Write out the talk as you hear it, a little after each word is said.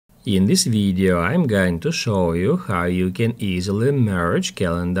In this video, I'm going to show you how you can easily merge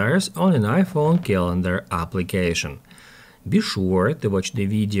calendars on an iPhone calendar application. Be sure to watch the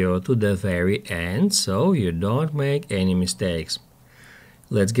video to the very end so you don't make any mistakes.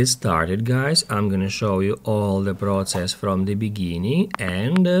 Let's get started, guys. I'm gonna show you all the process from the beginning,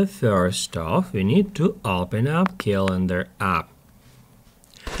 and first off we need to open up Calendar app.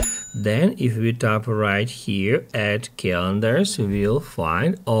 Then if we tap right here at calendars, we'll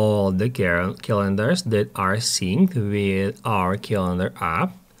find all the calendars that are synced with our calendar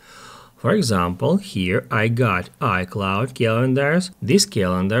app. For example, here I got iCloud calendars. These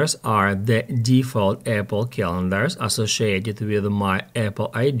calendars are the default Apple calendars associated with my Apple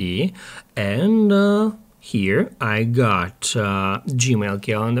ID, and here I got Gmail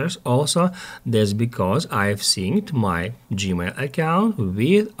calendars also. That's because I've synced my Gmail account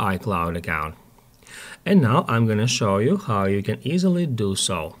with iCloud account. And now I'm gonna show you how you can easily do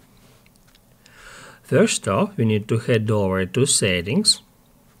so. First off, we need to head over to Settings,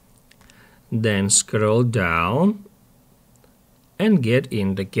 then scroll down and get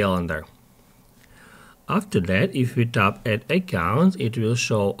in the calendar. After that, if we tap at Accounts, it will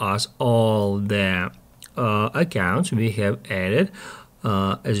show us all the accounts we have added.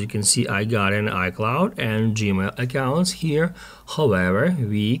 As you can see, I got an iCloud and Gmail accounts here. However,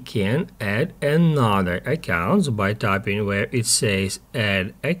 we can add another account by tapping where it says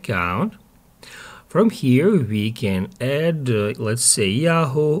Add Account. From here, we can add, let's say,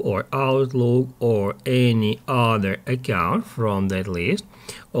 Yahoo or Outlook or any other account from that list.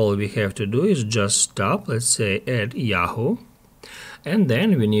 All we have to do is just tap, let's say, Add Yahoo. And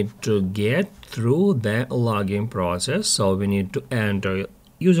then we need to get through the login process. So we need to enter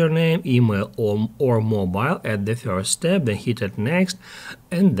username, email, or mobile at the first step, then hit at next,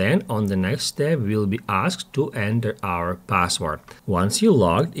 and then on the next step we'll be asked to enter our password. Once you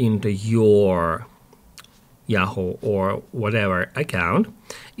logged into your Yahoo or whatever account,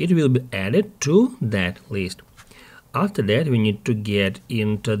 it will be added to that list. After that, we need to get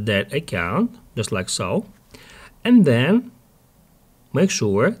into that account, just like so, and then make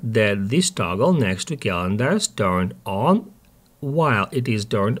sure that this toggle next to calendars turned on. While it is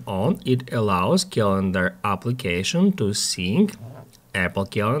turned on, it allows calendar application to sync Apple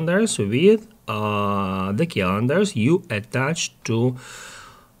calendars with the calendars you attach to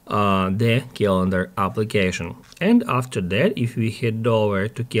the calendar application. And after that, if we head over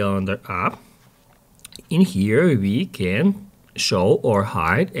to Calendar app, in here we can show or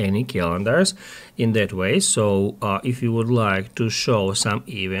hide any calendars in that way. So if you would like to show some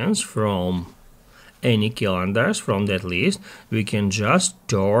events from any calendars from that list, we can just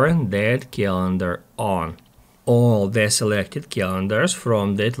turn that calendar on. All the selected calendars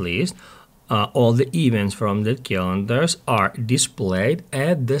from that list, all the events from that calendars are displayed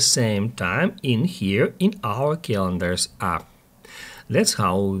at the same time in here in our Calendars app. That's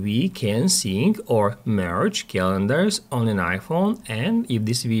how we can sync or merge calendars on an iPhone, and if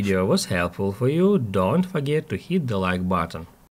this video was helpful for you, don't forget to hit the like button.